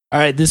All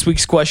right, this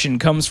week's question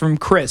comes from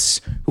Chris,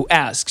 who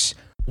asks,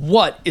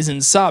 what is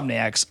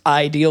Insomniac's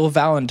ideal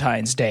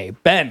Valentine's Day?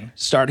 Ben,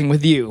 starting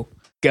with you.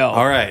 Go.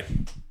 All right.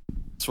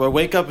 So I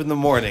wake up in the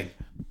morning,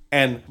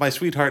 and my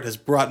sweetheart has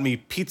brought me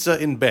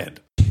pizza in bed.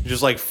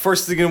 Just like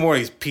first thing in the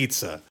morning is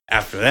pizza.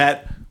 After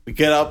that, we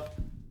get up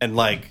and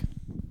like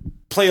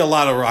play a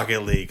lot of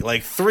Rocket League,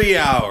 like 3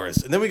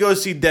 hours. And then we go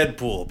see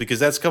Deadpool because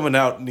that's coming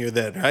out near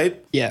then,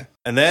 right? Yeah.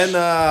 And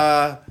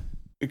then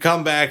we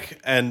come back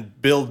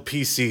and build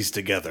PCs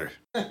together.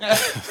 And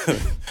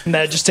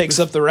that just takes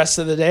up the rest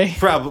of the day?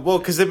 Probably. Well,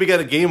 because then we got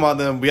a game on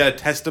them. We got to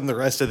test them the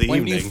rest of the When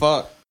evening. do you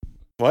fuck?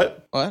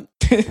 What? What?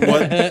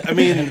 What? I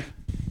mean,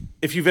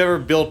 if you've ever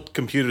built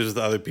computers with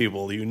other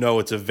people, you know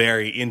it's a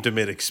very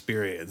intimate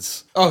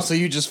experience. Oh, so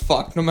you just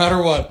fuck no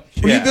matter what.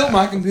 When Yeah. you built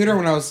my computer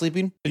when I was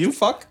sleeping, did you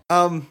fuck?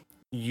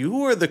 You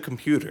or the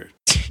computer?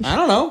 I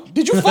don't know.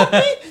 Did you fuck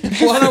me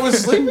when I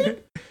was sleeping?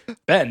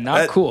 Ben,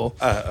 not cool.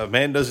 A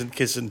man doesn't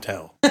kiss and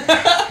tell.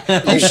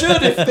 You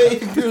should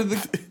if you're the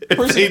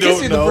person they don't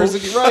kissing the know.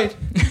 person. You're right.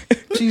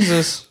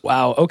 Jesus.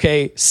 Wow.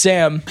 Okay,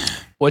 Sam,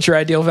 what's your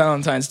ideal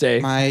Valentine's Day?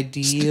 My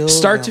ideal.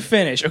 Start to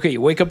finish. Okay,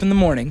 you wake up in the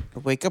morning. I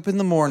wake up in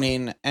the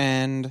morning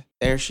and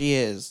there she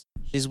is.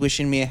 She's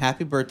wishing me a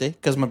happy birthday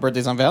because my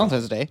birthday's on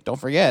Valentine's Day. Don't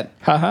forget.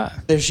 Haha.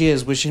 There she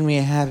is wishing me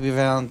a happy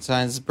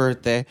Valentine's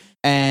birthday.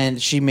 And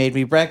she made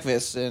me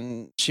breakfast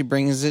and she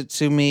brings it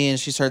to me and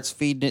she starts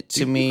feeding it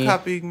to me. You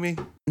copying me?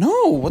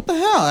 No, what the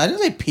hell? I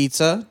didn't say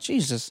pizza.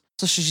 Jesus.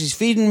 So she's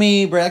feeding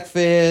me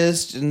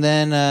breakfast, and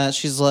then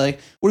she's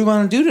like, what do you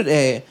want to do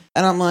today?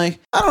 And I'm like,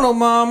 I don't know,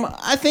 Mom.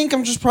 I think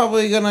I'm just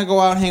probably going to go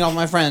out and hang out with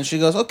my friends. She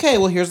goes, okay,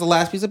 well, here's the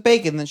last piece of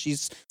bacon. Then she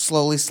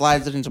slowly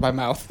slides it into my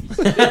mouth.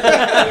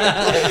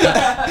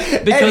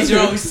 Because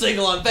you're always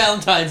single on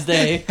Valentine's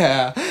Day.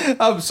 Yeah,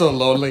 I'm so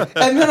lonely.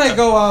 And then I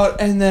go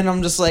out, and then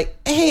I'm just like,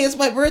 hey, it's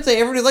my birthday.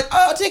 Everybody's like,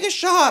 oh, take a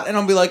shot. And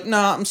I'll be like,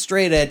 nah, I'm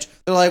straight edge.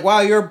 They're like,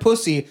 wow, you're a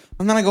pussy.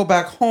 And then I go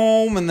back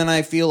home, and then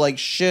I feel like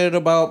shit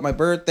about my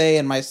birthday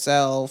and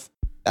myself.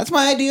 That's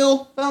my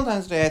ideal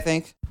Valentine's Day, I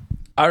think.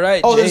 All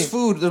right. Oh, Jay. there's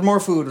food. There's more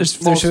food. There's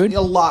food?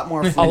 A lot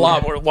more food. A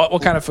lot more.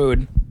 What kind of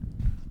food?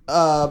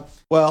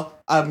 Well,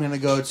 I'm going to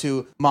go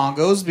to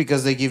Mongo's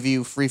because they give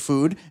you free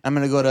food. I'm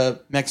going to go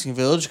to Mexican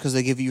Village because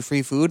they give you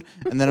free food.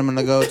 And then I'm going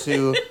to go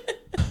to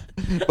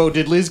Bo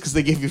Diddley's because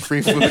they give you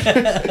free food.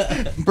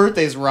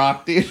 Birthdays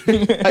rock, dude.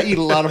 I eat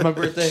a lot on my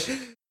birthday.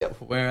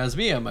 Whereas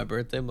me on my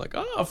birthday, I'm like,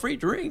 oh, free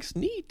drinks,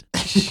 neat.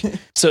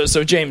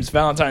 So James,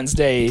 Valentine's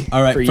Day.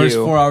 All right, for first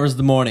you. 4 hours of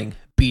the morning,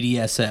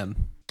 BDSM.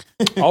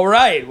 All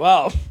right.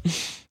 Well,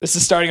 this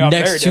is starting off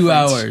very Next 2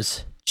 different.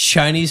 hours,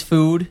 Chinese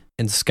food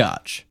and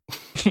scotch.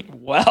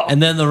 Well,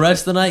 And then the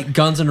rest of the night,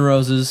 Guns N'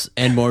 Roses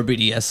and more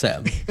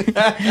BDSM.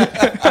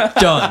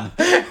 Done.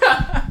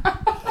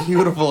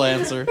 Beautiful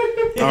answer.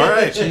 All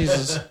right.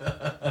 Jesus.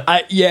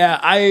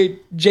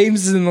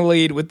 James is in the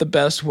lead with the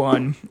best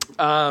one.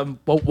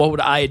 What would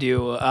I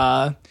do?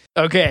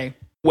 Okay,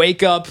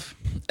 wake up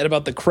at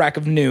about the crack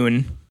of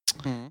noon.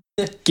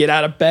 Get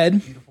out of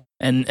bed,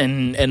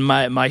 and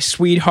my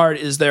sweetheart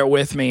is there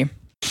with me.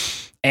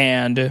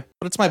 And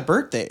But it's my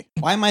birthday.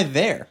 Why am I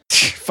there?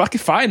 fuck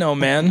if I know,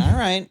 man. All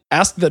right.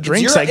 Ask the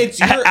drinks.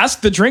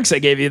 Ask the drinks I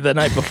gave you the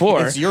night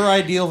before. It's your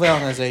ideal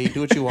Valentine's Day. You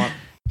do what you want.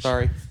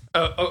 Sorry.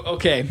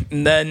 Okay,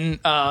 and then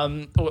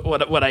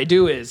what I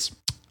do is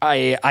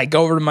I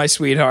go over to my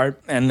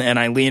sweetheart and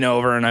I lean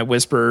over and I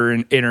whisper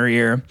in her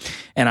ear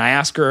and I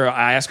ask her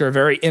a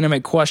very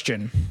intimate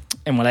question.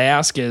 And what I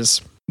ask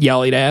is,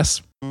 y'all eat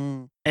ass?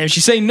 And if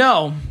she say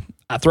no,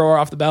 I throw her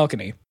off the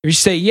balcony. If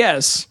she say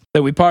yes,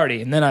 then we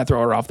party, and then I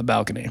throw her off the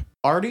balcony.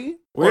 Party?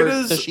 Where Or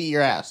does she eat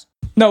your ass?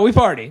 No, we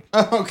party.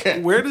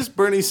 Okay. Where does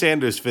Bernie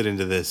Sanders fit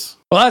into this?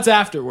 Well, that's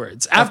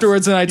afterwards.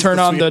 Afterwards, then I turn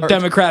the on the sweetheart.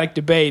 Democratic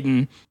debate,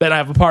 and then I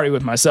have a party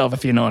with myself,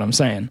 if you know what I'm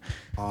saying.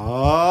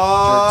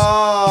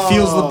 Oh, He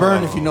feels the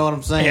burn, if you know what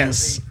I'm saying.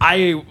 Yes,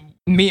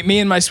 me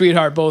and my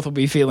sweetheart both will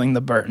be feeling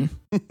the burn.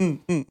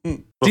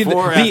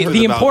 Before or after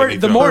The balcony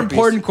the throw? more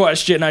important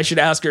question I should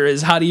ask her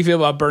is, how do you feel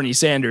about Bernie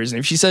Sanders? And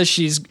if she says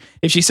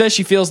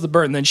she feels the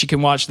burn, then she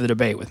can watch the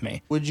debate with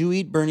me. Would you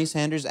eat Bernie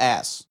Sanders'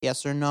 ass?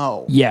 Yes or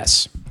no?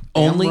 Yes.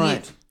 Only. Damn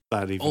right.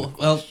 Not even.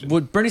 Oh,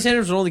 well, Bernie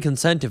Sanders would only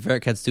consent if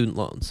Eric had student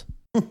loans.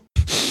 Do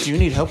you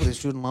need help with your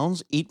student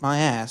loans? Eat my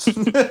ass.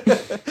 Feel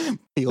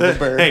the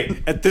burn.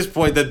 Hey, at this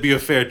point, that'd be a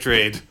fair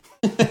trade.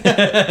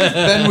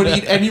 Ben would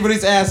eat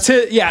anybody's ass.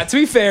 To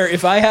be fair,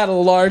 if I had a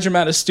large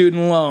amount of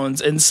student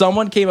loans and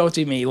someone came up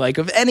to me, like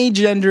of any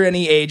gender,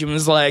 any age, and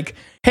was like,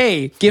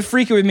 "Hey, get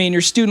freaky with me, and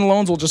your student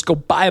loans will just go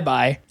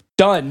bye-bye."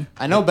 Done.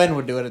 I know Ben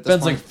would do it at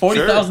this Ben's point.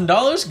 like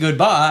 $40,000.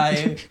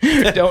 Goodbye.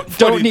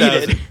 Don't need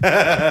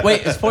it.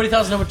 Wait, is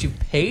 40,000 how much you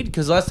paid?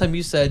 Because last time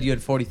you said you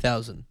had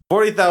 40,000.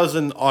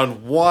 40,000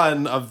 on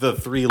one of the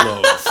 3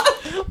 loans.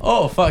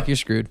 Oh fuck, you're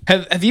screwed.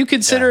 Have you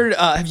considered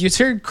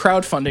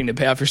crowdfunding to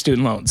pay off your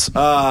student loans?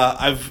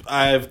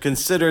 I've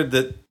considered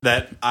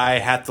that I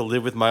have to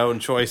live with my own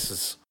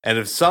choices, and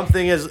if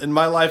something in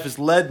my life has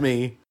led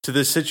me to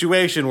this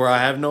situation where I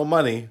have no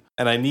money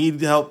and I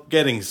need help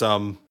getting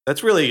some,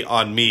 that's really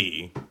on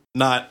me.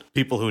 not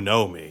people who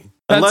know me.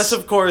 That's- Unless,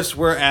 of course,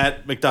 we're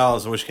at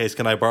McDonald's, in which case,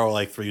 can I borrow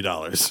like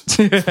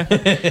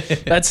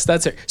 $3?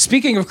 That's it.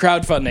 Speaking of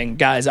crowdfunding,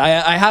 guys, I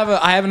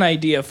have an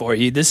idea for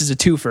you. This is a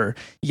twofer.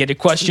 You get a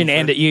question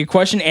and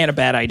a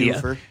bad idea.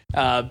 Twofer.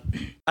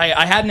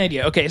 I had an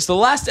idea. Okay, so the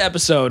last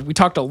episode we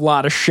talked a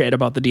lot of shit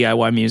about the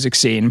DIY music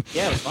scene.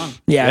 Yeah, it was fun.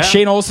 Yeah,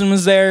 Shane Olsen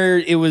was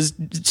there.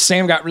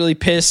 Sam got really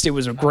pissed. It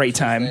was a great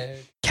time.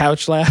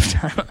 Couch laughed.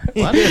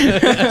 What?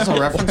 That's a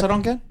reference I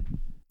don't get.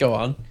 Go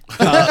on.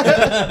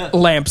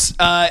 Lamps.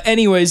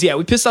 Anyways, yeah,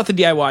 we pissed off the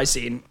DIY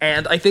scene,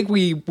 and I think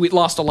we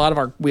lost a lot of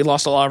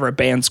our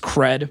band's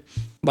cred,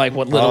 like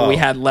what little we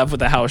had left with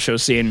the house show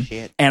scene.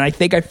 Shit. And I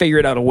think I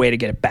figured out a way to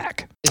get it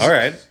back. All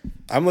right.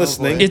 I'm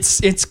listening.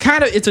 It's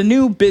a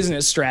new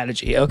business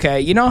strategy.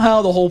 Okay, you know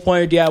how the whole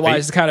point of DIY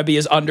is to kind of be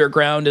as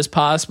underground as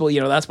possible.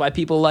 You know, that's why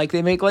people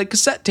they make like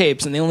cassette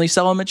tapes and they only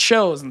sell them at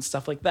shows and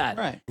stuff like that.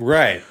 Right.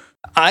 Right.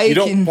 You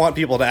don't want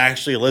people to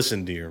actually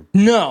listen to your...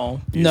 No.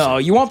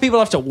 You want people to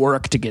have to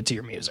work to get to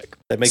your music.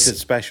 That makes it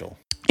special.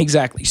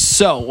 Exactly.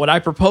 So what I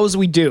propose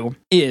we do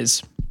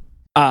is,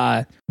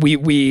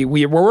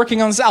 we're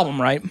working on this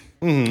album, right?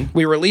 Mm-hmm.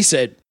 We release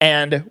it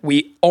and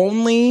we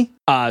only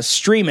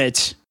stream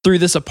it through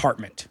this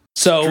apartment.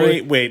 So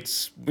Wait, when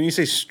you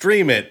say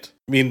stream it,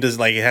 I mean does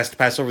it has to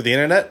pass over the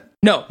internet?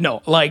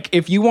 No. Like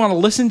if you want to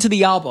listen to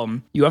the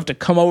album, you have to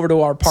come over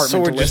to our apartment. So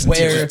we're to just,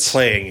 listen to it. just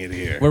playing it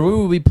here. Where we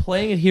will be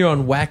playing it here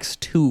on Wax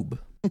Tube.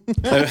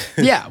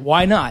 Yeah,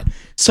 why not?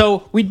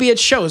 So we'd be at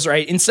shows,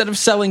 right? Instead of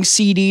selling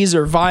CDs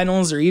or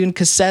vinyls or even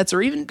cassettes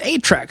or even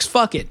 8-tracks,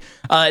 fuck it.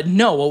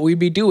 No, what we'd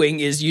be doing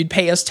is you'd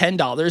pay us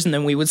 $10 and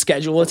then we would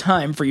schedule a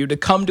time for you to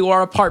come to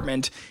our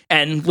apartment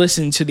and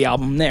listen to the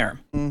album there.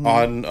 Mm-hmm.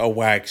 On a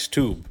wax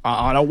tube.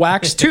 On a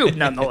wax tube,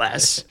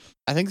 nonetheless.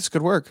 I think this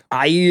could work.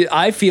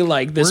 I feel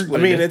like this would...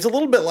 I mean, it's a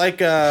little bit like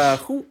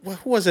who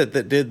was it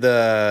that did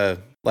the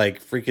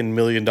freaking $1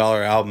 million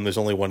album there's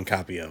only one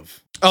copy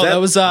of? that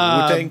was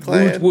Wu-Tang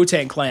Clan?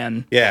 Wu-Tang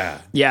Clan.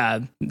 Yeah. Yeah,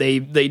 they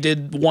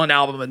did one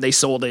album and they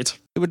sold it.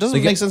 If it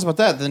doesn't make sense about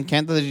that, then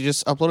can't they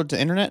just upload it to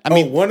internet? I I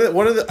mean, mean, one of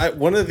the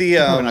we're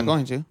not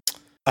going to.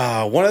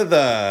 one of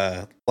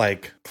the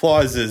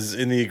clauses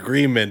in the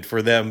agreement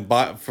for them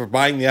for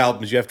buying the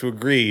albums, you have to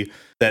agree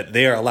that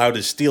they are allowed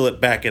to steal it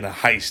back in a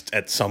heist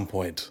at some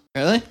point.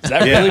 Really? Is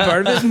that really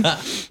part of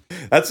it?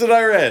 That's what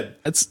I read.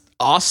 That's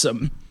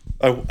awesome.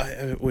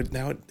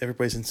 Now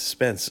everybody's in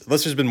suspense.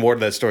 Unless there's been more to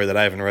that story that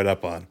I haven't read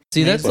up on.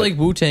 See, that's like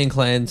Wu-Tang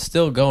Clan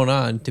still going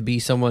on to be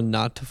someone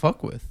not to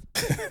fuck with.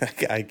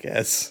 I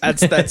guess.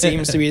 That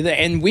seems to be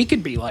and we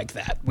could be like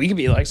that. We could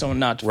be like someone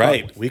not to fuck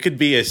Right. with. We could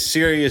be a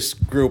serious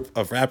group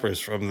of rappers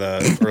from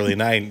the early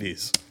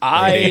 90s.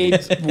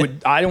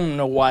 I don't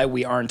know why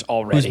we aren't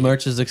already. Whose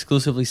merch is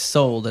exclusively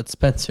sold at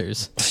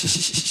Spencer's.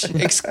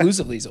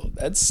 Exclusively sold.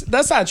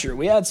 That's not true.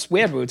 We had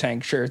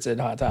Wu-Tang shirts at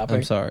Hot Topic.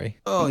 I'm sorry.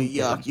 Oh,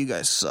 yuck. You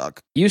guys suck.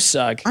 You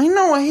suck. I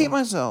know. I hate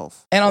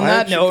myself. And on Why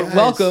that don't you note, guys-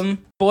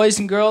 welcome, boys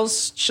and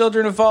girls,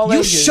 children of all You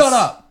ages. shut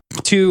up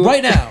To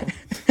right now.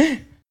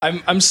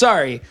 I'm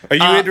sorry. Are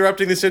you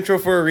interrupting this intro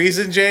for a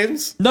reason,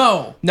 James?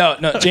 No. No.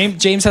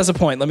 James has a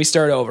point. Let me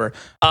start over.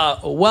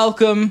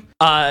 Welcome,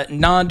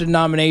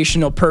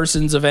 non-denominational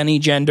persons of any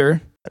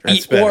gender,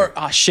 That's better.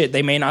 or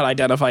they may not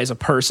identify as a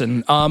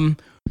person.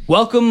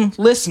 Welcome,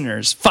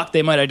 listeners. Fuck,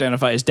 they might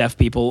identify as deaf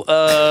people.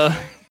 This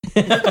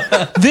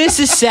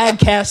is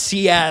Sadcast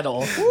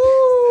Seattle.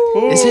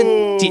 Is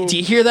it? Do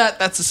you hear that?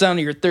 That's the sound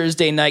of your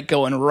Thursday night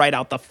going right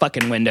out the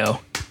fucking window.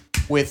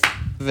 With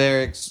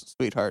Varric's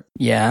sweetheart.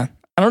 Yeah.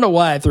 I don't know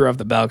why I threw off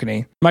the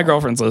balcony. My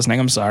girlfriend's listening.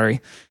 I'm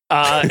sorry.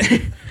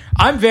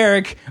 I'm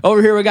Varric.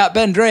 Over here we got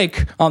Ben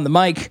Drake on the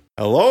mic.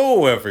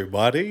 Hello,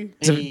 everybody.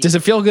 Does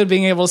it feel good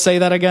being able to say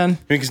that again?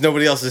 Because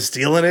nobody else is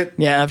stealing it.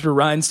 Yeah, after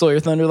Ryan stole your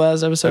thunder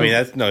last episode. I mean,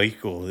 that's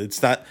cool.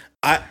 It's not.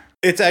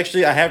 It's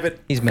actually I have it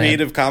He's mad.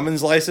 Creative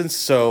Commons license,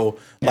 so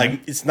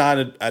it's not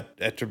an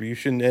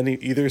attribution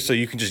either. So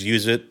you can just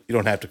use it. You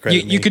don't have to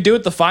credit me. you could do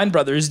what the Fine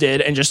Brothers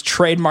did and just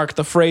trademark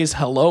the phrase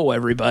 "Hello,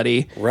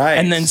 everybody," Right.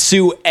 and then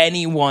sue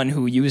anyone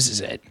who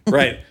uses it.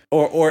 Right.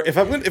 Or if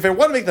I want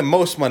to make the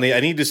most money, I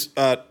need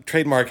to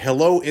trademark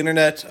 "Hello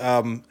Internet,"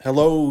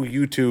 "Hello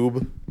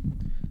YouTube,"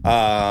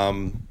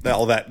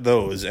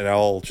 those, and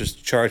I'll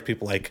just charge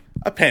people like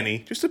a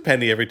penny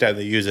every time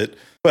they use it.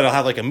 But I'll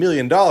have like $1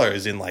 million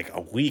in like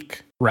a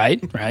week.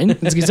 Right.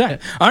 That's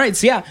exactly. All right,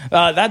 so yeah,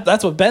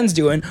 that's what Ben's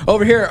doing.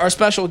 Over here, our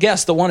special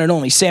guest, the one and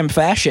only Sam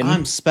Fashion.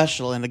 I'm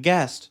special and a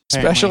guest.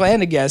 Special apparently.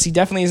 and a guest. He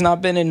definitely has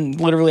not been in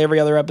literally every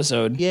other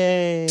episode.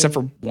 Yay. Except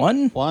for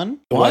one? one.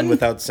 The one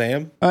without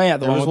Sam. Oh, yeah,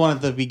 the There one was with one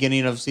at the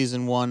beginning of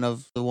season 1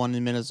 of the one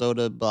in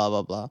Minnesota, blah,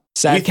 blah, blah.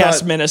 Sadcast, We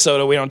thought-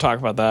 Minnesota. We don't talk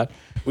about that.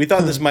 We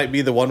thought this might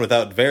be the one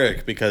without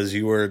Varric because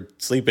you were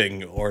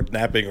sleeping or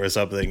napping or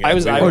something. I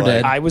was and we I, were Or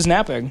dead. I was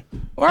napping.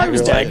 Or I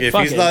was We're dead. like, if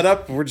Fuck he's it. not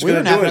up, we're just We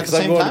were going to do napping it at the because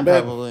I'm same going to time,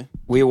 bed. probably.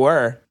 We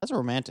were. That's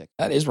romantic.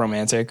 That is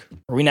romantic.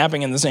 Are we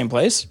napping in the same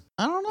place?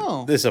 I don't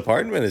know. This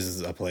apartment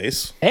is a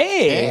place.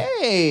 Hey.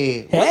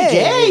 Hey, we're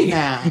Hey. gay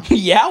now.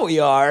 Yeah, we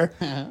are.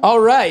 All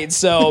right.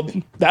 So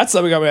that's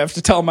something I'm going to have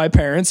to tell my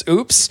parents.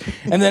 Oops.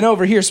 And then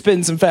over here,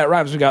 spitting some fat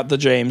rhymes, we got the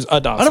James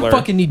Adonsler. I don't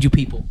fucking need you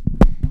people.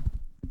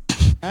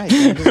 All right,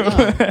 James is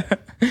done.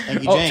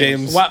 Thank you, James.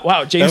 James.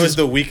 Wow, James That was is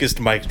the weakest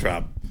mic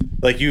drop.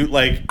 Like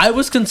I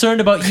was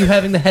concerned about you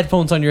having the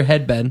headphones on your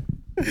head, Ben.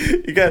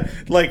 you got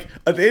like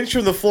an inch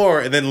from the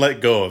floor and then let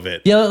go of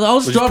it. Yeah, I'll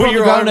just Just drop put it on the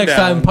your ground arm next down.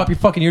 time and pop your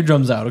fucking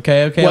eardrums out,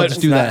 okay? Okay, I'll What- just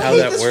do That's that. not I how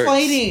hate that this works.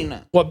 fighting.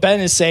 what Ben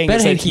is saying Ben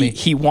is that hates me.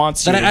 he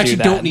wants you That to I actually do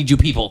that. don't need you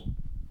people.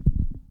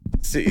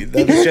 See,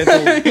 that was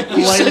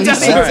gentle. Lightly down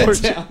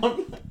sit here.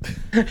 down.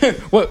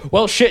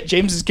 Well, shit,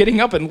 James is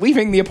getting up and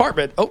leaving the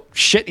apartment. Oh,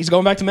 shit, he's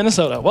going back to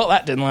Minnesota. Well,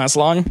 that didn't last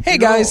long. Hey,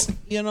 guys.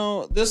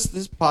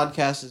 This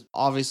podcast is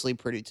obviously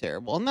pretty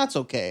terrible, and that's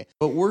okay.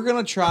 But we're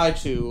gonna try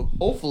to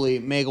hopefully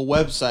make a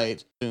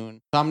website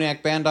soon,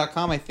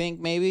 insomniacband.com, I think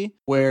maybe,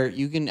 where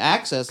you can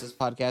access this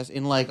podcast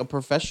in like a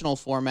professional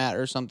format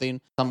or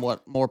something,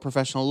 somewhat more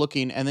professional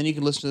looking, and then you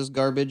can listen to this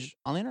garbage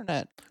on the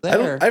internet.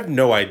 There. I have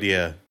no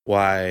idea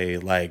why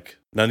like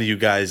none of you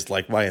guys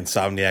like my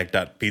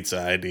insomniac.pizza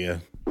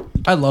idea.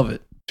 I love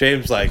it.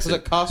 James likes Because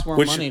it costs more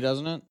Which- money,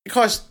 doesn't it? It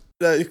costs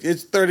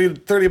it's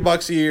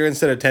 $30 a year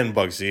instead of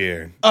 $10 a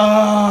year.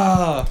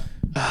 Ah.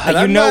 And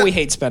You I'm know not- we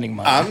hate spending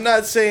money. I'm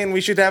not saying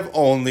we should have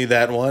only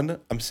that one.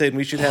 I'm saying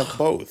we should have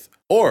both.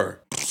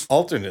 Or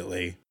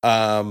alternately,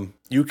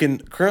 you can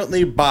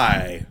currently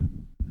buy,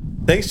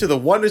 thanks to the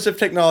wonders of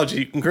technology,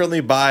 you can currently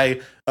buy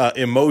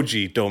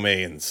emoji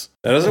domains.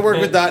 That doesn't work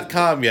with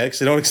 .com yet because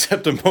they don't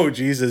accept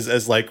emojis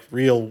as like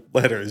real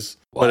letters.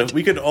 But if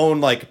we could own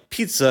like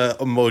pizza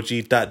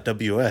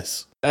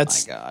emoji.ws.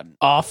 That's My God.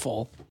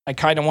 awful. I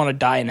kind of want to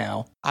die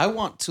now. I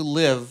want to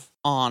live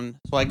on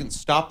so I can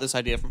stop this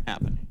idea from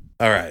happening.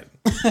 All right.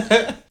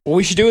 What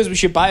we should do is we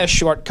should buy a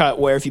shortcut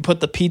where if you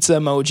put the pizza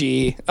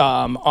emoji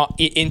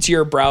into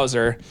your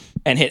browser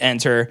and hit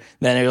enter,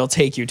 then it'll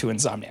take you to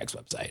Insomniac's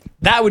website.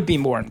 That would be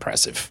more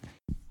impressive.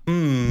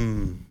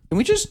 Can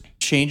we just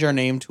change our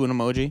name to an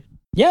emoji?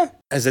 Yeah.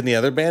 Has any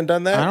other band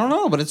done that? I don't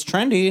know, but it's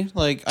trendy.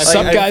 Like,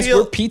 Some I guys feel-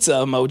 were pizza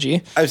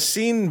emoji. I've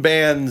seen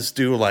bands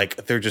do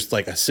like they're just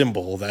like a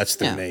symbol. That's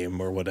their Yeah.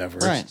 name or whatever.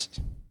 right.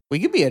 We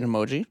could be an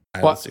emoji.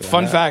 I Well, don't see why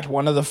fun not. fact,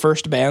 one of the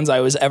first bands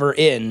I was ever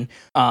in,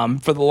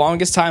 for the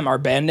longest time, our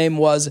band name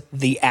was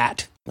The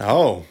At.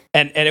 Oh,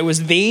 And it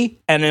was the,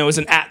 and it was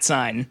an at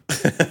sign.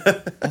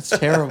 That's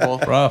terrible.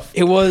 Rough.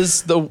 It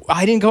was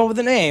I didn't come up with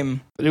a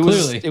name. But it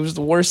Clearly. was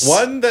the worst.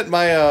 one that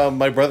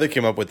my brother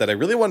came up with that I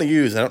really want to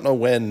use. I don't know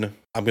when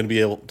I'm going to be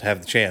able to have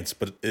the chance,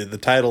 but the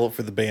title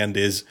for the band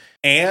is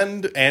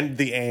and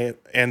the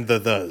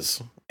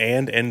thus.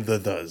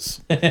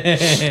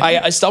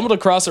 I stumbled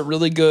across a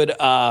really good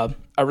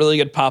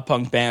pop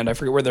punk band. I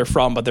forget where they're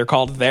from, but they're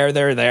called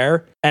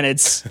There, and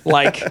it's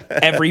like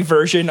every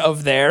version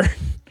of there,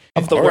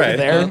 of the All word right.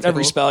 there, That's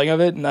every cool. spelling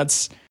of it, and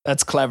that's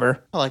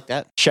clever. I like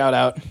that. Shout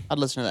out. I'd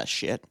listen to that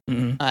shit.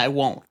 I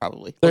won't,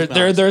 probably.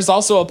 There's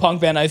also a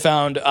punk band I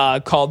found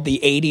called the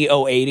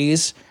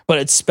 8080s, but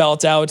it's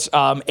spelled out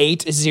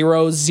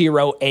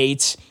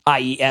 8008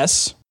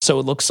 IES, so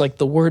it looks like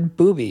the word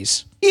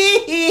boobies.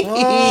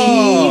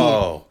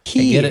 Oh, I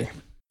get it.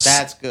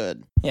 That's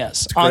good.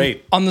 Yes.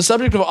 great. On the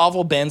subject of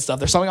awful band stuff,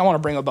 there's something I want to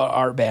bring about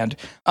our band.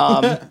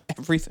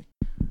 Everything.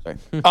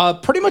 Sorry.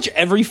 Pretty much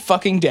every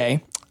fucking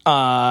day,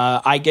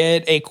 I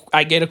get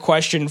a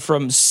question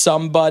from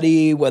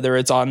somebody, whether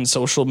it's on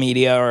social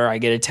media or I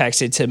get it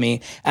texted to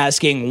me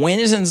asking, when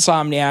is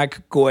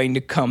Insomniac going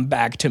to come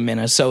back to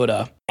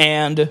Minnesota?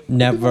 And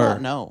Never.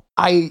 No.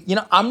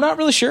 I'm not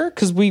really sure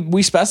because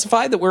we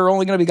specified that we're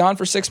only going to be gone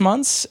for 6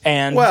 months.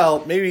 And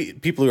well, maybe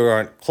people who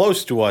aren't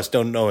close to us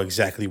don't know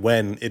exactly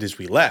when it is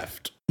we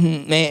left.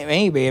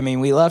 maybe. I mean,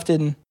 we left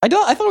in. I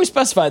thought we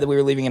specified that we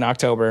were leaving in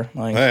October.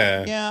 Like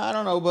Yeah, I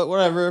don't know, but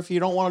whatever. If you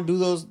don't want to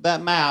do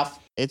that math,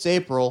 it's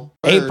April.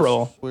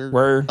 April. We're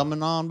We're-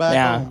 coming on back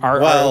yeah. home.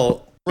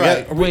 Well,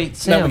 Right. Wait, now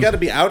Sam. we got to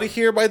be out of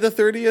here by the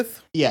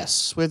 30th.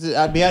 Yes.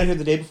 I'd be out of here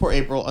the day before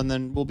April, and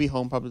then we'll be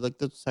home probably like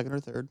the 2nd or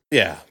 3rd.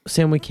 Yeah.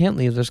 Sam, we can't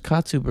leave. There's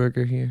Katsu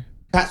Burger here.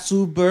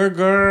 Katsu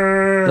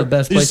Burger. The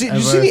best Did you place see, Did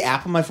you ever. see the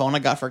app on my phone I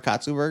got for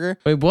Katsu Burger?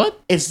 Wait, what?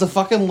 It's the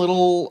fucking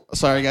little.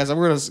 Sorry, guys. I'm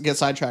going to get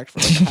sidetracked for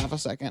like half a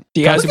second. do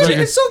you guys Katsu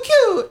Burger. It's so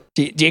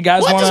cute. do you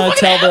guys What? want Just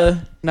to tell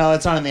the? No,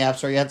 it's not in the App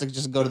Store. You have to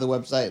just go to the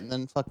website and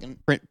then fucking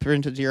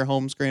print it to your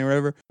home screen or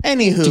whatever.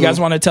 Anywho. Do you guys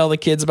want to tell the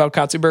kids about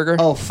Katsu Burger?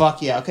 Oh,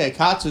 fuck yeah. Okay,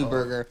 Katsu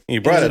Burger. You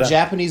brought It's it a up.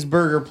 Japanese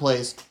burger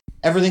place.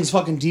 Everything's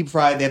fucking deep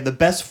fried. They have the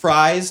best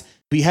fries,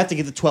 but you have to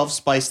get the 12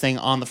 spice thing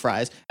on the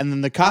fries. And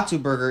then the Katsu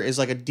Burger is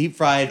like a deep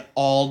fried,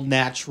 all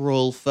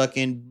natural,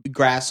 fucking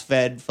grass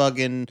fed,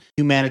 fucking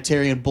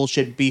humanitarian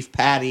bullshit beef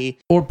patty.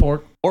 Or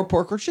pork. Or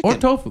pork or chicken. Or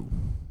tofu.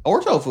 Or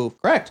tofu,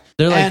 correct.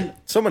 They're like- and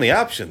So many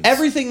options.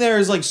 everything there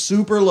is like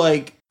super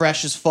like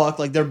fresh as fuck.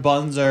 Like their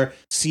buns are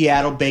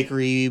Seattle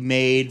bakery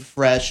made,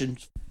 fresh and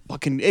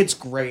fucking, it's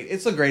great.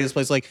 It's the greatest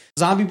place. Like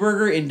Zombie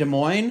Burger in Des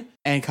Moines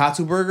and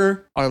Katsu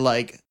Burger are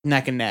like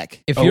neck and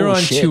neck. If you're Oh,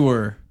 on shit.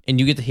 tour and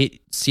you get to hit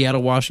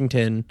Seattle,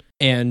 Washington,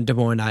 and Des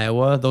Moines,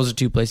 Iowa, those are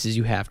two places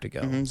you have to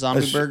go.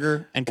 Zombie That's-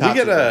 Burger and We Katsu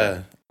get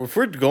Burger. if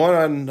we're going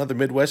on another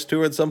Midwest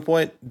tour at some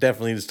point,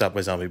 definitely need to stop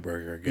by Zombie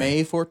Burger again.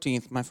 May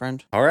 14th, my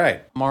friend. All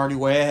right. I'm already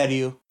way ahead of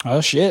you.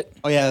 Oh shit!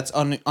 Oh yeah, that's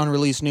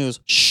unreleased news.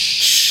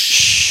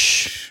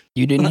 Shh!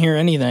 You didn't hear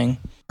anything.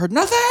 Heard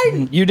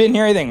nothing. You didn't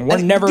hear anything. We're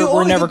And never the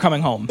only never thing-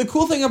 coming home. The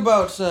cool thing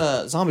about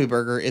Zombie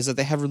Burger is that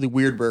they have really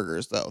weird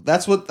burgers, though.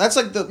 That's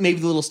like maybe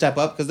the little step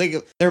up,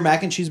 because their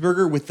mac and cheese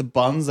burger with the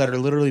buns that are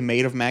literally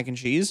made of mac and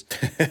cheese.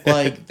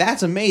 Like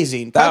that's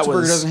amazing. That Katsu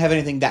Burger was- doesn't have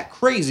anything that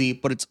crazy,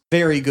 but it's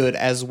very good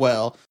as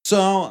well. So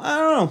I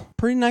don't know,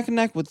 pretty neck and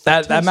neck with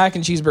That taste. mac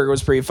and cheese burger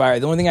was pretty fire.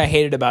 The only thing I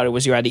hated about it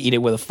was you had to eat it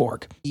with a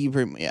fork. You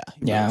pretty- yeah,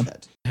 you Yeah. pretty much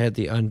had to. I had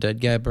the Undead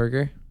Guy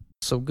burger.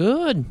 So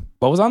good.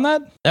 What was on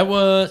that? It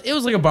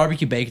was like a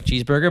barbecue bacon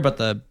cheeseburger, but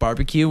the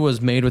barbecue was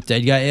made with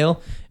Dead Guy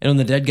Ale, and when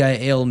the Dead Guy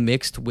Ale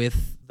mixed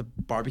with the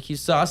barbecue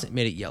sauce, it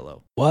made it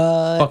yellow.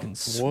 What? Fucking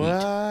sweet.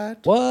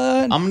 What?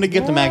 I'm gonna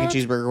get the mac and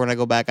cheese burger when I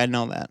go back. I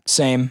know that.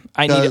 Same.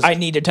 Does- I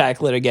need to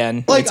tackle it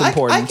again. Like It's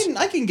important.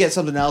 I can get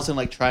something else and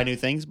like try new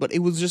things, but it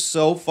was just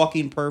so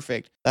fucking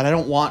perfect that I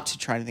don't want to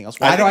try anything else.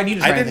 Why do I need to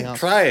try I anything didn't else?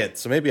 try it,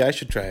 so maybe I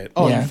should try it.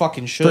 Oh, Yeah. you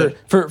fucking should.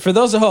 For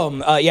those at home,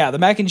 the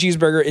mac and cheese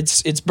burger.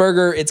 It's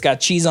burger. It's got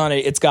cheese on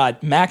it. It's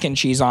got mac and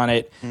cheese on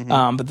it. And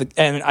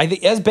I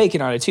think it has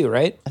bacon on it too,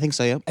 right? I think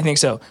so. Yeah. I think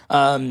so.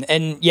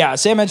 And yeah,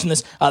 Sam mentioned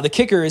this. The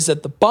kicker is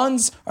that the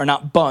buns are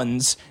not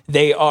buns.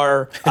 They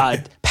are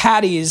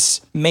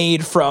patties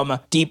made from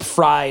deep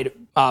fried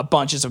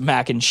bunches of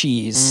mac and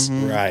cheese.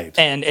 Right.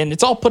 And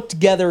it's all put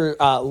together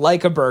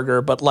like a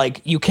burger, but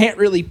like you can't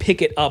really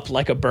pick it up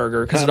like a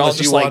burger because it all Unless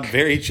just you like want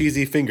very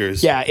cheesy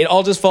fingers. yeah, it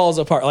all just falls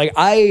apart. Like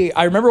I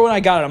remember when I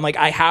got it, I'm like,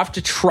 I have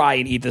to try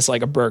and eat this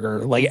like a burger.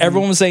 Like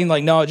everyone was saying,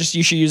 like, no, just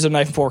you should use a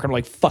knife and fork. I'm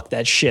like, fuck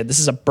that shit. This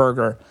is a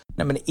burger. And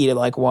I'm gonna eat it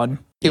like one.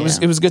 It was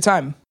a good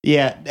time.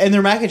 Yeah, and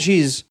their mac and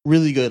cheese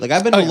really good. Like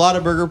I've been to a yeah. lot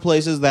of burger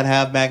places that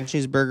have mac and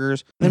cheese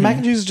burgers. Their mac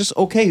and cheese is just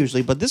okay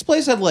usually, but this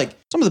place had like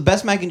some of the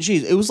best mac and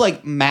cheese. It was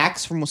like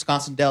Max from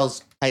Wisconsin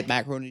Dells type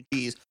macaroni and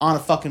cheese on a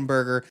fucking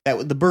burger.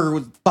 The burger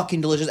was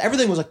fucking delicious.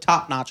 Everything was like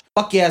top notch.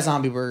 Fuck yeah,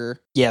 Zombie Burger.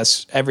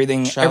 Yes,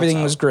 everything Shouts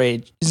out. was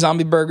great.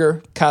 Zombie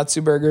burger,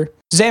 Katsu burger.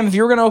 Sam, if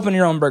you were gonna open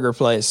your own burger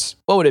place,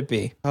 what would it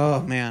be?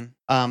 Oh man.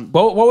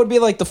 What would be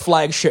like the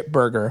flagship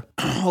burger?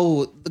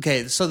 Oh,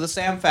 okay. So the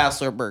Sam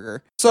Fassler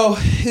burger. So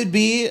it'd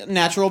be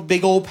natural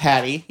big old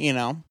patty, you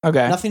know.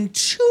 Okay. Nothing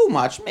too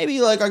much.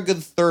 Maybe like a good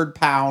 3rd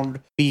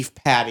pound beef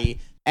patty.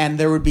 And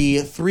there would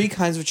be 3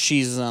 kinds of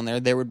cheeses on there.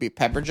 There would be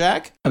pepper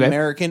jack, Okay.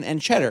 American,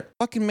 and cheddar.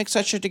 Fucking mix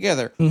that shit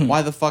together.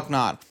 Why the fuck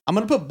not? I'm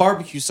gonna put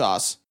barbecue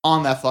sauce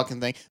on that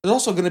fucking thing. There's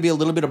also gonna be a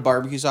little bit of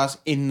barbecue sauce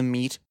in the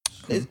meat.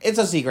 It's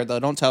a secret though.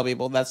 Don't tell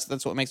people. That's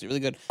what makes it really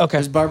good. Okay.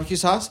 There's barbecue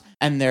sauce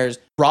and there's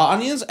raw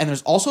onions and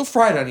there's also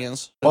fried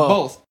onions. Whoa.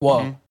 Both. Whoa.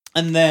 Mhm.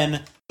 And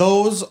then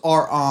those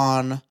are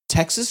on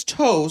Texas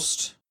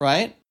toast,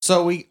 right?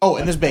 So and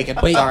there's bacon.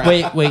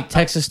 Sorry. Wait,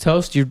 Texas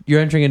toast? You're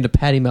entering into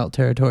patty melt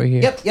territory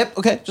here. Yep.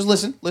 Okay, just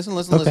listen.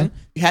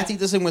 You have to eat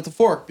this thing with a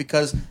fork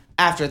because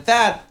after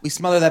that, we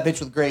smother that bitch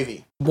with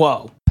gravy.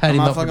 Whoa. Patty I'm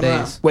not melt for fucking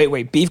around. days.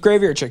 Wait, beef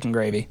gravy or chicken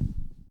gravy?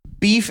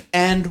 Beef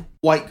and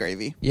white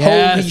gravy.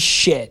 Yes. Holy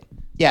shit.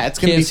 Yeah, it's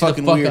gonna Can't be see the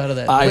fucking fuck weird. out of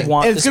that. I Wait,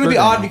 want It's this gonna be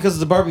burger odd now. because of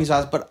the barbecue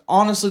sauce, but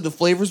honestly, the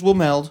flavors will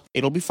meld.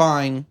 It'll be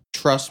fine.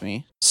 Trust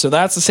me. So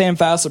that's the Sam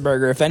Fassler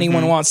burger. If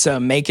anyone wants to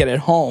make it at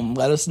home,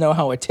 let us know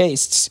how it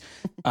tastes.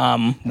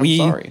 We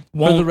sorry.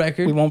 won't, For the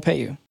record. we won't pay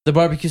you. The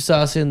barbecue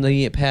sauce in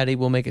the patty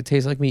will make it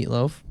taste like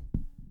meatloaf.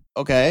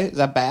 Okay, is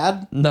that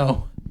bad?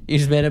 No, you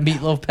just made a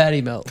meatloaf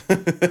patty melt.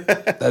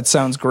 That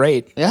sounds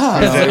great. Yeah. I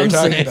know what you're I'm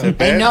talking saying.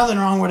 about. Ain't nothing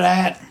wrong with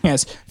that.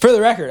 Yes. For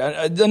the record,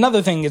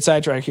 another thing gets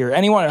sidetracked here.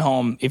 Anyone at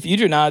home, if you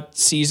do not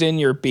season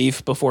your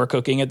beef before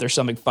cooking it, there's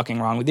something fucking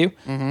wrong with you.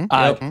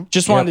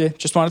 Just wanted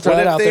to throw What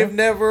that if out they've there.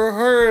 never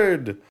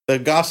heard the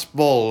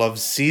gospel of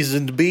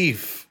seasoned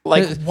beef?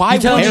 Like, why You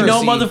telling me would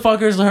no heresy.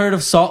 motherfuckers heard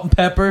of salt and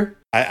pepper?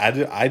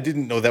 I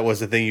didn't know that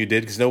was a thing you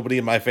did because nobody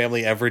in my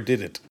family ever did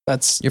it.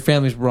 That's Your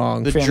family's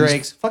wrong. The Families-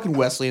 Drakes, fucking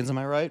Wesleyans, am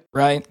I right?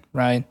 right.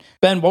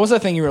 Ben, what was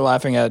that thing you were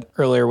laughing at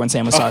earlier when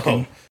Sam was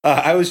talking?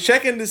 I was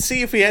checking to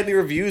see if we had any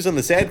reviews on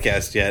the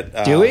Sadcast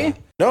yet. Do we?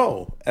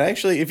 No. And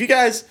actually, if you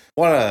guys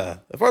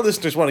if our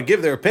listeners want to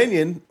give their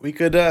opinion, we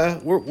could.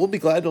 We'll be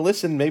glad to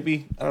listen.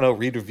 Maybe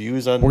read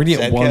reviews on. We're gonna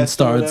get Sadcast one or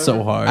star whatever.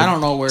 so hard. I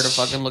don't know where to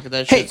fucking look at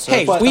that Hey, shit. so-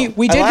 hey, but- we I did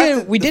like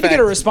get we the did get a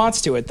fact-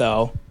 response to it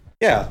though.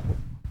 Yeah.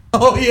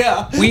 Oh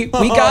yeah. We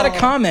got a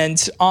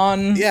comment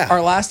on Yeah.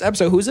 our last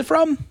episode. Who's it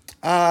from?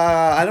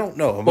 I don't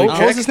know. What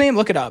was his name?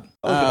 Look it up.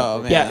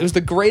 Oh man. Yeah, it was the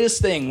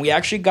greatest thing. We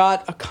actually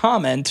got a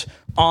comment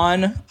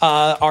on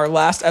our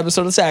last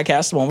episode of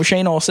Sadcast, the one with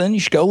Shane Olsen. You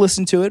should go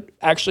listen to it.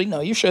 Actually, no,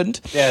 you shouldn't.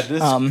 Yeah. This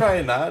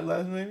probably not.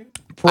 Maybe.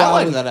 I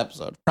like that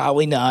episode.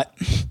 Probably not.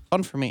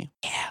 Fun for me.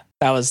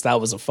 That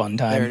was a fun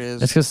time. There it is.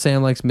 That's because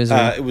Sam likes misery.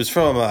 It was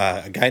from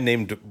a guy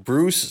named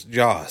Bruce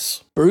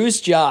Joss.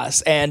 Bruce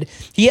Joss, and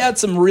he had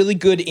some really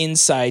good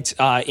insight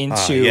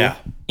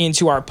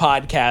into our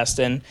podcast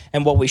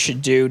and what we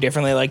should do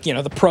differently, like, you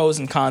know, the pros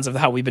and cons of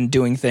how we've been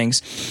doing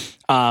things.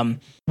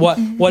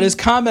 What his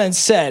comments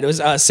said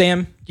was,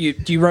 Sam, do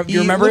you remember? He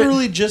it?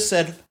 literally just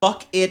said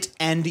 "fuck it"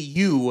 and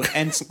 "you"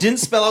 and didn't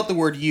spell out the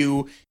word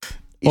 "you."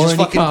 He or just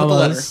any fucking put the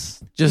letter.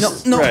 commas.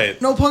 Just No,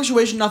 Right. no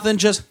punctuation, nothing.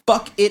 Just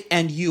 "fuck it"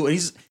 and "you." And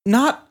he's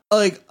not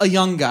like a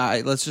young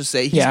guy. Let's just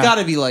say he's Yeah. got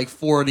to be like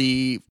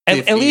 40.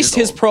 50 At least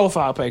years his old.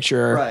 profile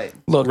picture Right.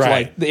 looked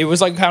Right. like it was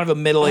like kind of a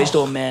middle-aged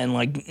old man.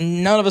 Like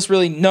none of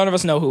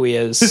us know who he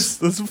is.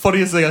 That's the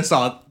funniest thing I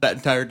saw that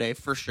entire day,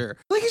 for sure.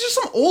 Like, he's just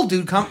some old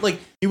dude. Like,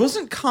 he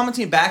wasn't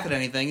commenting back at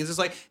anything. He's just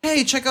like,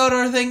 "Hey, check out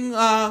our thing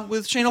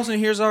with Shane Olsen.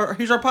 Here's our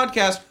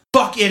podcast.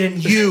 Fuck it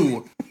and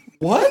you."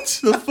 What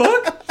the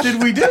fuck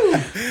did we do?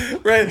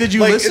 Right? Did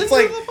you like, listen it's to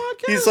like,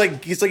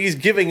 the podcast? he's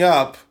giving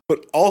up,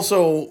 but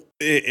also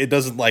it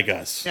doesn't like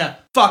us. Yeah,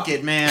 fuck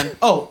it, man.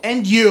 Oh,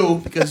 and you,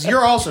 because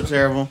you're also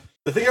terrible.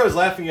 The thing I was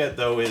laughing at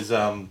though is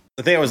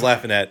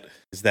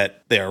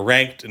that they are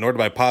ranked in order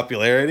by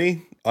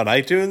popularity on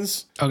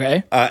iTunes,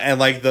 Okay.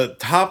 and like the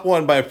top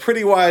one by a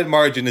pretty wide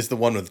margin is the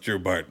one with Drew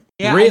Barton.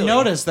 Yeah, Really? I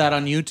noticed that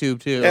on YouTube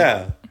too.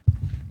 Yeah,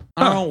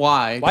 I don't know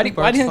why. Why do you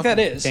think that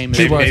is? Drew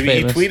maybe, Bart's maybe he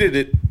famous. tweeted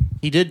it.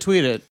 He did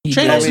tweet it. He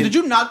Shane did. Olsen, did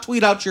you not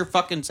tweet out your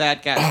fucking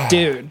sad cat?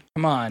 Dude,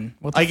 come on.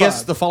 What the I guess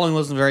fuck? the following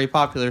wasn't very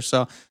popular,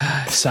 so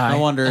Sigh. I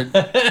wondered.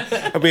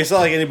 I mean, it's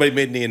not like anybody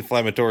made any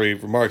inflammatory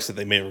remarks that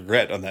they may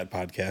regret on that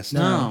podcast.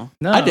 No,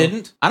 No. I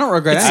didn't. I don't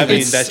regret I anything.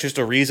 mean, that's just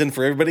a reason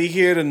for everybody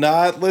here to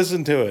not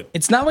listen to it.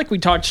 It's not like we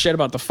talked shit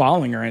about the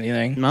following or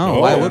anything. No, Oh.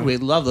 why would we?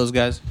 Love those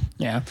guys.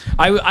 Yeah,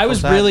 I was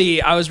sad.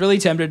 really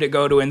tempted to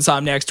go to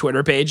Insomniac's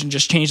Twitter page and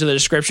just change the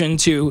description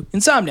to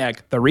Insomniac,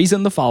 the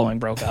reason the following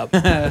broke up.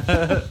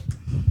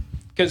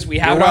 Because we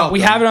have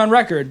it on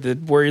record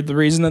that we're the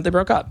reason that they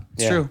broke up.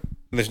 It's true.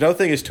 And there's no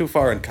thing is too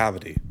far in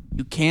comedy.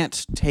 You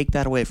can't take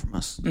that away from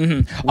us.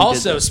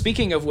 Also,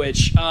 speaking of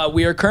which,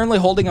 we are currently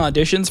holding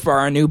auditions for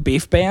our new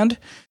beef band.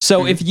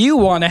 So if you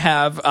want to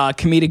have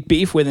comedic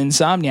beef with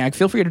Insomniac,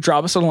 feel free to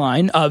drop us a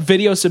line.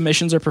 Video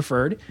submissions are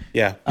preferred.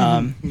 Yeah.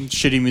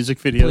 Shitty music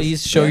videos.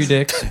 Please show your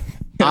dicks.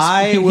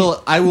 I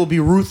will be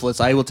ruthless.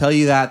 I will tell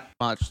you that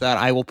much. That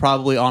I will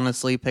probably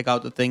honestly pick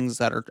out the things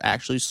that are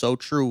actually so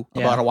true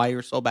about why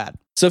you're so bad.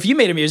 So if you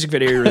made a music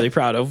video you're really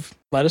proud of,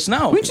 let us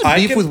know. We should I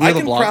beef can, with I We're the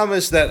can Blog.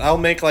 promise that I'll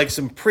make like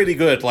some pretty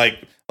good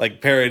like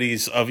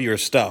parodies of your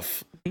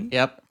stuff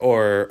Yep.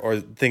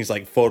 or things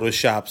like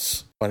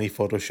photoshops, funny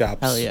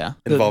photoshops. Hell yeah.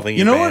 Involving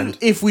You your know band.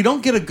 what? If we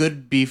don't get a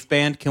good beef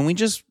band, can we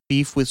just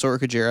beef with Sora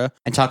Kajira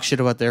and talk shit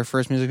about their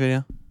first music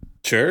video?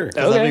 Sure.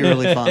 That'd be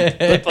really fun.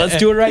 Let's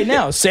do it right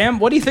now. Sam,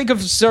 what do you think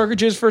of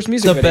Sargage's first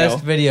music The video?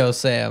 best video,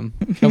 Sam.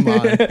 Come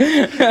on.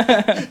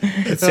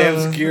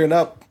 Sam's gearing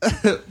up.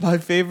 My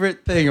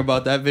favorite thing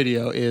about that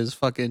video is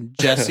fucking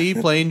Jesse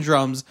playing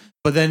drums,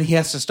 but then he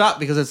has to stop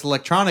because it's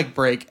electronic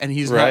break and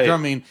he's not Right.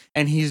 drumming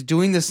and he's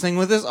doing this thing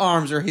with his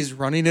arms or he's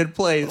running in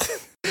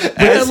place. We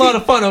had a lot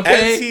of fun, As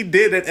okay? he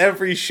did at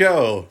every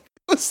show.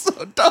 It's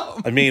so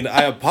dumb. I mean,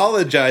 I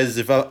apologize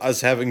if us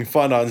having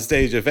fun on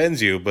stage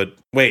offends you, but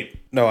wait,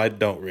 no, I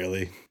don't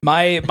really.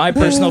 My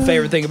personal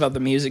favorite thing about the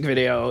music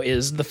video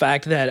is the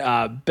fact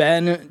that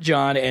Ben,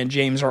 John, and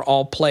James are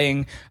all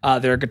playing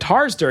their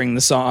guitars during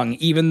the song,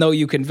 even though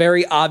you can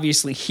very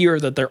obviously hear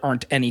that there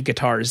aren't any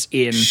guitars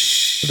in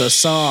the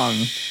song.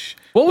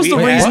 What was We the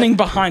had- reasoning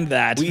behind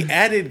that? We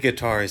added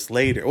guitars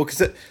later. Well,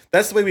 because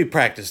that's the way we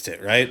practiced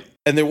it, right?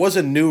 And there was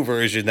a new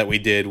version that we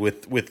did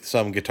with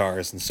some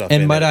guitars and stuff.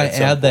 And in might it I at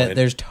some add that point.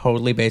 there's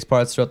totally bass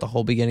parts throughout the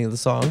whole beginning of the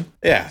song.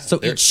 yeah, so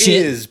there eat shit.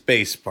 is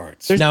bass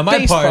parts. Now my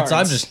bass parts,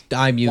 parts.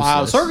 I'm useless.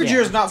 Wow, Sora Yeah.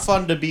 Kajira is not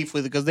fun to beef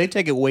with because they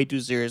take it way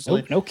too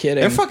seriously. no kidding.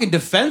 They're fucking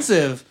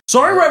defensive.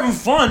 Sorry, we're having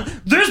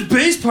fun. There's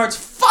bass parts.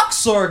 Fuck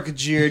Sora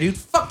Kajira, dude.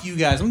 Fuck you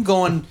guys. I'm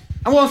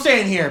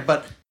staying here,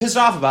 but pissed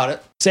off about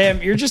it.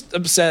 Sam, you're just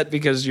upset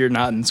because you're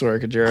not in Sora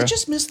Kajira. I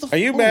just missed the. Are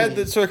you mad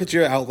that Sora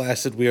Kajira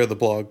outlasted We Are the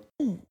Blog?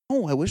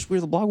 Oh, I wish We're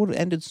the Blog would have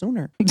ended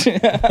sooner.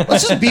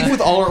 Let's just beef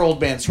with all our old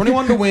bands.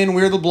 21 to Win,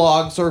 We're the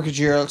Blog, Sora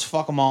Kajira. Let's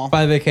fuck them all.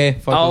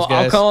 5AK. Fuck I'll those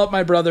guys. call up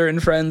my brother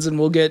and friends and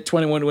we'll get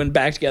 21 to Win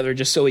back together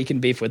just so we can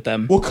beef with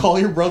them. We'll call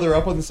your brother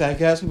up on the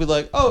Sadcast and be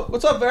like, "Oh,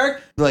 what's up,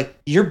 Eric?" Be like,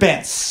 "Your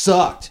band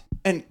sucked."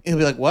 And he'll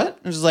be like, "What?"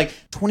 And it's just like,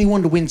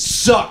 21 to Win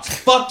sucked.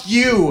 Fuck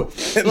you.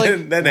 And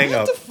Like, then hang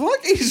up. what the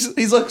fuck?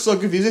 He's like so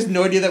confused. He has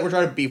no idea that we're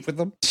trying to beef with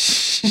him.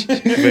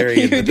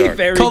 Very in the You'd be dark.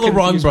 very Call the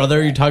wrong confused.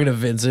 brother. You're talking to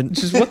Vincent.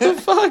 Just what the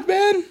fuck,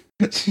 man?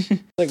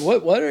 Like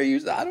what are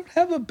you? I don't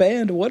have a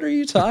band. What are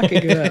you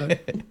talking about?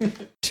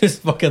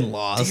 Just fucking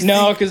lost.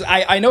 No, because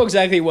I know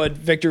exactly what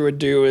Victor would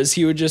do. Is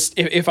he would just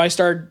if I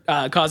start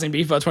causing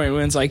beef about 20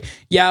 wins, like,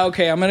 yeah,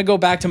 okay, I'm gonna go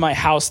back to my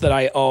house that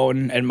I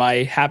own and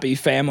my happy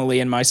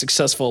family and my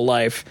successful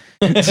life.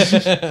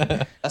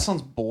 That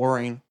sounds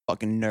boring.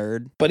 fucking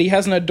nerd. But he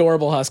has an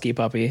adorable husky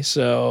puppy,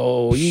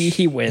 so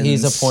he wins.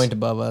 He's a point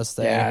above us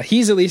there. Yeah,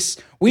 he's at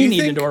least. We you need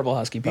an think- adorable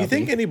husky Do puppy. you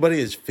think anybody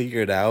has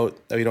figured out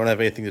that we don't have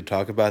anything to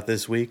talk about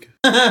this week?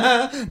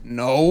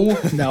 No.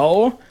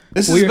 No.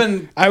 This has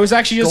been I was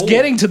actually just gold.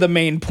 getting to the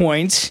main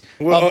point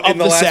Well, of in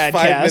the the last Sadcast.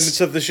 5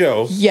 minutes of the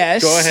show.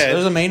 Yes. Go ahead.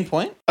 There's a main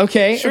point.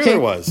 Okay. Sure okay. there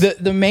was.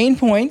 The main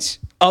point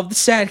of the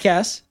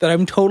Sadcast that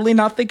I'm totally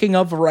not thinking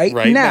of right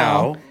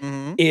now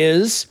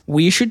is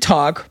we should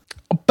talk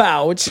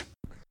about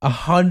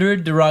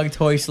 100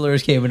 derogatory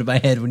slurs came into my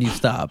head when you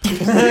stopped.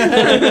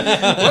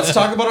 Let's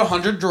talk about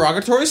 100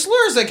 derogatory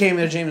slurs that came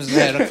into James's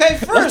head. Okay,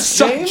 first,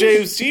 James.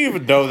 James, do you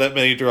even know that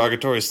many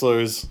derogatory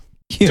slurs?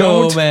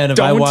 Yo, man, if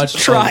I don't watched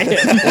try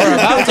it. We're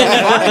about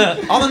to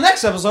find on the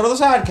next episode of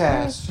the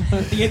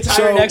Sadcast. The entire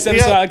So, next we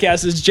episode have-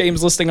 podcast is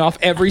James listing off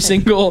every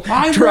single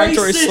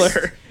derogatory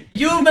slur.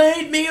 You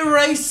made me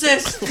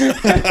racist.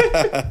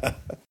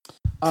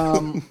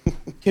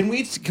 Can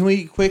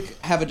we quick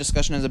have a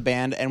discussion as a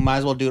band, and might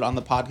as well do it on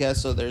the podcast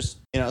so there's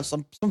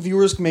some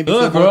viewers can maybe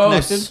feel more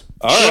gross. connected.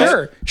 All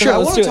right. Sure. I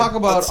Let's want do to it. talk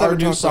about Let's our talk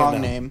new right song now.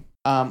 name,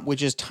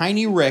 which is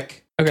Tiny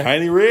Rick. Okay.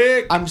 Tiny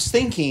Rick. I'm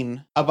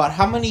thinking about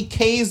how many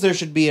K's there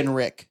should be in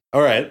Rick,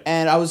 All right.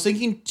 and I was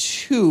thinking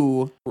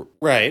 2,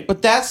 Right.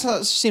 but that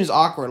seems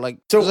awkward. Like,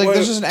 So like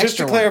there's just an just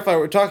extra to clarify,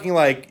 we're talking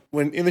like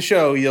when in the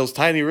show he yells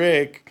Tiny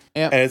Rick,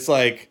 Yep. and it's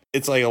like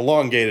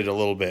elongated a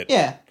little bit. one.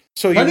 Yeah,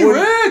 So you Tiny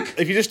wouldn't- Rick!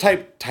 if you just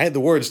type the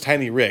words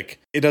Tiny Rick,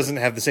 it doesn't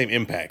have the same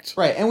impact.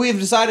 right. And we've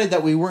decided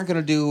that we weren't going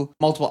to do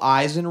multiple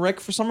I's in Rick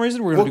for some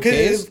reason. We're going to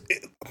do K's.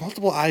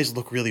 Multiple eyes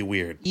look really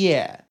weird.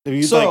 Yeah. Have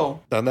you So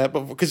like done that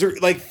before? Because they're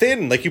like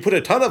thin. Like you put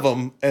a ton of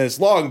them and it's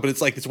long, but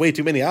it's like it's way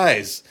too many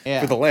eyes Yeah.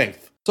 for the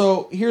length.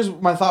 So here's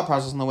my thought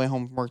process on the way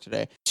home from work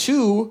today.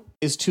 2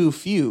 is too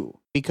few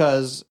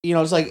because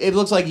it's like it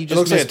looks like you It just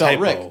looks like a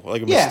misspelled typo, Rick.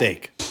 like a Yeah.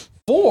 mistake.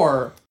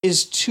 4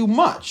 is too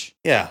much.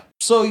 Yeah.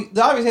 So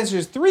the obvious answer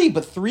is 3,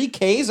 but 3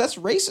 Ks, that's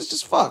racist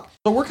as fuck.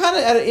 So we're kind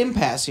of at an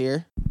impasse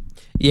here.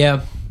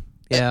 Yeah.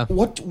 Yeah.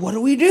 What do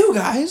we do,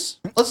 guys?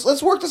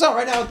 Let's work this out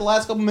right now with the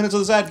last couple minutes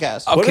of the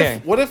Sadcast.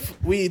 Okay. What if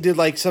we did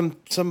like some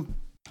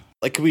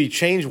like could we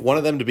change one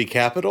of them to be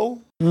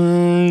capital?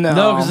 No.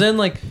 No, because then,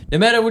 like, no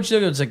matter which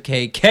look, it's like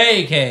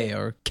KKK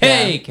or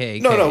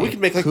KKK. No, we could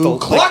make like Ku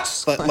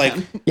Klux like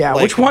Yeah,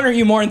 like which one are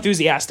you more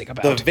enthusiastic the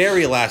about?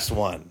 very last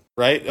one,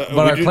 right? our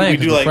clan, 'cause we're we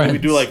do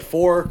friends. like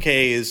 4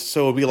 Ks,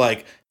 so it'd be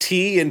like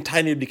T and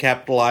tiny would be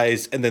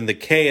capitalized, and then the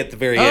K at the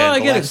very Oh, end. I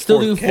the get it. last Still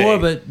fourth do K. 4,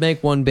 but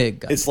make one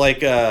big. It's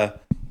like a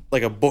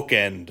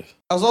bookend.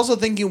 I was also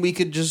thinking we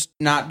could just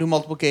not do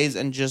multiple Ks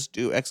and just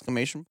do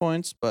exclamation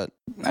points, but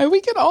We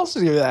could also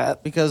do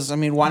that. because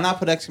why not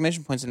put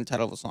exclamation points in the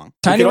title of a song?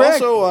 Tiny we Rick.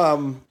 could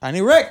also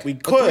Tiny Rick. we the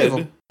 3 of could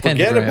them. forget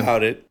Pentagram.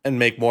 about it and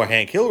make more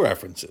Hank Hill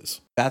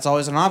references. That's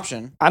always an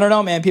option. I don't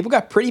know, man. People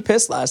got pretty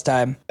pissed last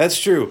time. That's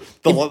true.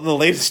 The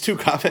latest 2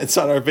 comments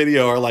on our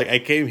video are like, "I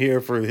came here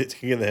for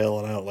King of the Hill,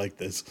 and I don't like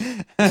this."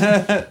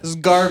 This is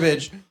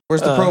garbage.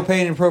 Where's the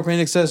propane and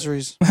propane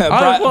accessories?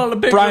 want a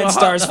picture Brian of a hot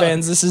Stars dog.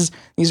 fans,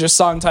 these are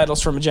song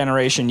titles from a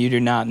generation you do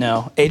not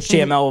know.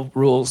 HTML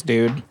rules,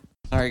 dude.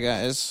 Sorry,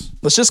 guys.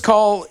 Let's just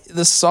call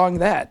this song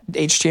that.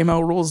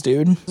 HTML rules,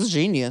 dude. This is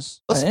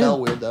genius. Let's I spell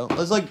am. weird though.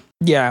 Let's like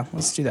Yeah,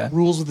 let's do that.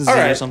 rules with a Z All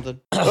or right. something.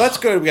 Well, that's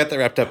good. We got that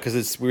wrapped up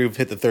because we've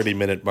hit the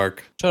 30-minute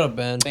mark. Shut up,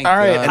 Ben. Thank All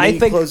right, God. Any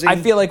closing? I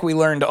feel like we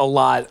learned a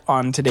lot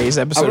on today's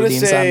episode I'm of the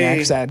gonna say-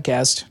 Insomniac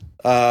Sadcast.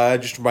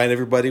 Just remind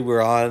everybody we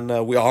are on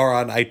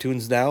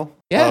iTunes now.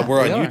 Yeah,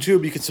 we're we on are.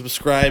 YouTube. You can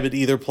subscribe at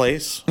either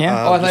place.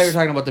 Yeah. Oh, I thought you were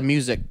talking about the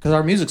music because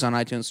our music's on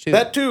iTunes too.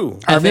 that too.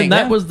 And then thing,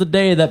 that yeah. was the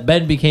day that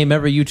Ben became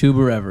every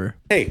YouTuber ever.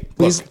 Hey,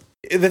 Please-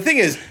 look, the thing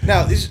is,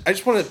 now I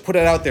just want to put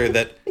it out there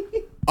that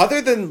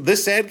other than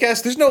this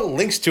Sadcast, there's no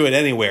links to it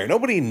anywhere.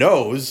 Nobody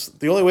knows.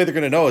 The only way they're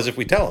going to know is if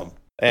we tell them.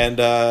 And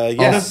And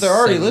yes, if they're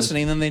already Same.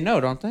 listening, then they know,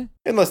 don't they?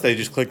 unless they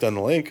just clicked on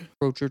the link.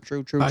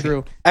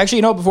 True.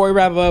 Actually, before we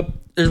wrap up,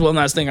 there's one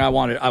last thing I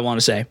want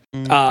to say.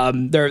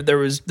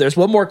 There's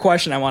one more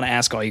question I want to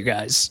ask all you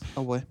guys.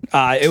 Oh boy.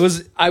 I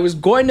was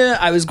going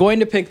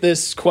to pick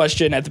this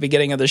question at the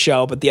beginning of the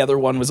show, but the other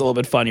one was a little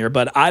bit funnier.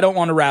 But I don't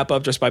want to wrap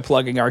up just by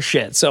plugging our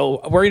shit.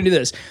 So we're gonna do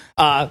this.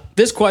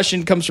 This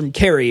question comes from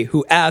Carrie,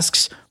 who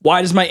asks,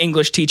 "Why does my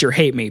English teacher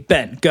hate me?"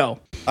 Ben, go.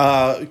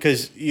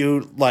 Because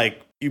you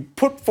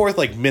put forth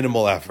like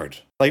minimal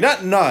effort, like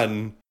not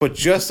none, but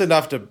just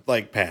enough to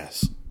like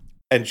pass.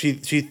 And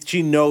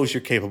she knows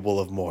you're capable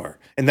of more,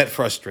 and that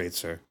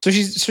frustrates her. So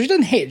she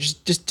doesn't hate, she's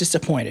just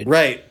disappointed.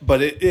 Right,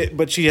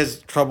 but she has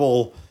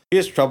trouble. She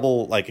has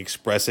trouble like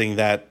expressing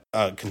that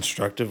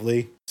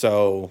constructively,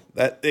 so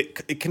that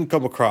it can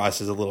come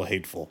across as a little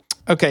hateful.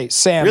 Okay,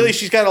 Sam. Really,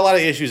 she's got a lot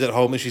of issues at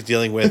home that she's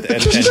dealing with,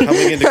 and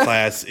coming into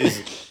class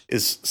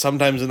is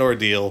sometimes an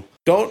ordeal.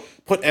 Don't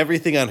put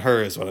everything on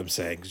her, is what I'm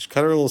saying. Just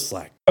cut her a little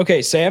slack.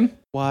 Okay, Sam.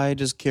 Why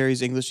does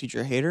Carrie's English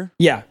teacher hate her?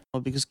 Yeah.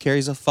 Well, because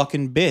Carrie's a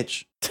fucking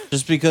bitch.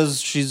 Just because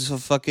she's a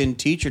fucking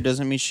teacher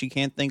doesn't mean she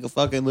can't think a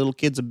fucking little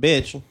kid's a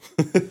bitch.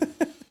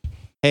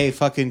 Hey,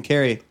 fucking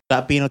Carrie,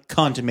 stop being a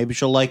cunt and maybe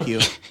she'll like you.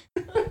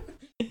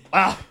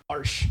 Wow,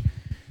 harsh.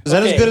 Is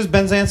that Okay. as good as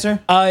Ben's answer?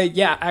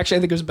 Yeah, actually, I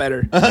think it was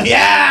better.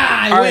 Yeah,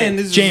 I All win. right,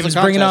 This is James, just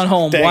a bring it on contest.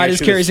 home. Dang, Why I does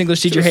should've- Carrie's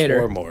English teacher should've hate her?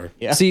 swore more.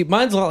 Yeah. See,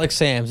 mine's a lot like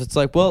Sam's. It's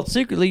like, well,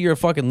 secretly you're a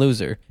fucking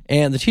loser,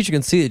 and the teacher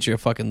can see that you're a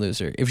fucking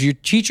loser. If your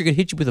teacher could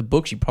hit you with a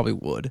book, she probably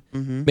would.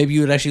 Maybe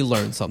you would actually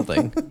learn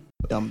something.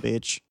 Dumb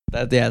bitch.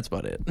 That's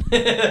about it.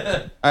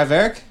 All right,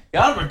 Eric.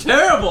 God, we're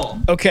terrible.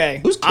 Okay.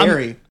 Who's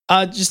Carrie?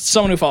 Just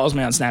someone who follows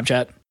me on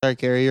Snapchat. Sorry,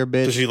 Carrie, you're a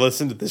bitch. Does she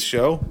listen to this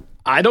show?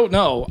 I don't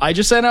know. I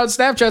just sent out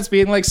Snapchats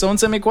being like, someone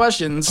sent me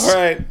questions. All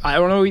right. I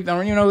don't know. I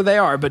don't even know who they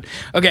are. But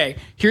okay,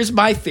 here's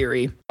my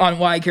theory on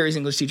why Carrie's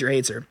English teacher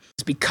hates her.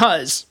 It's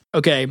because,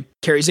 okay,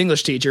 Carrie's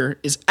English teacher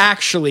is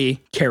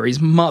actually Carrie's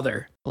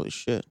mother. Holy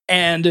shit.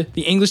 And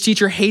the English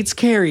teacher hates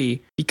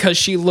Carrie because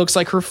she looks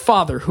like her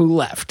father who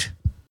left.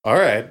 All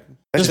right.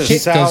 That's Does a Ca-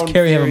 sound does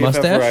Carrie have a theory if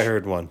ever mustache? I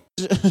heard one.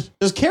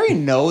 Does Carrie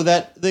know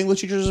that the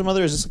English teacher is her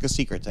mother? Or is this like a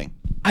secret thing?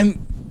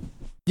 I'm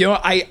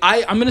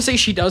gonna say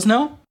she does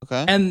know.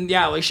 Okay. And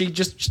yeah, like she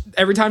just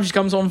every time she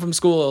comes home from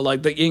school,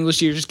 like the English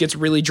teacher just gets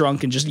really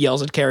drunk and just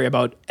yells at Carrie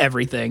about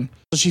everything.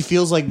 So she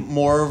feels like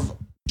more of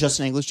just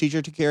an English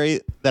teacher to Carrie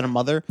than a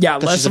mother? Yeah,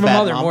 'Cause less she's of a bad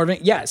mother, mom? more of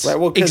a yes. Right,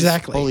 well, 'cause-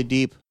 exactly. Holy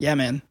deep. Yeah,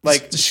 man.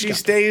 Like, It's she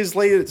disgusting. stays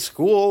late at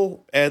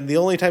school, and the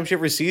only time she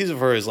ever sees of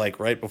her is, like,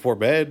 right before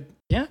bed.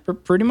 Yeah,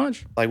 pretty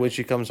much. Like, when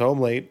she comes home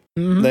late.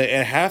 Mhm.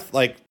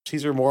 And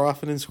sees her more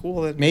often in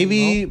school than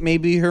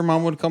Maybe her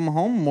mom would come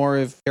home more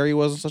if Carrie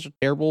wasn't such a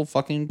terrible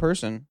fucking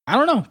person. I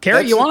don't know.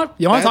 Carrie, you want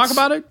to talk that's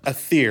about it? a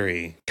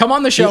theory. Come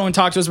on the show and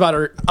talk to us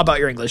about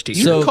your English teacher.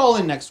 You So- can call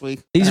in next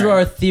week. These are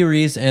our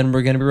theories, and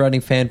we're going to be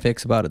writing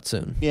fanfics about it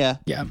soon. Yeah.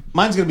 Yeah.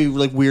 Mine's gonna be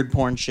like weird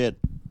porn shit.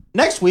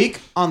 Next week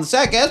on the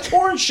Sackcast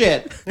porn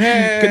shit.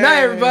 Good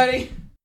night, everybody.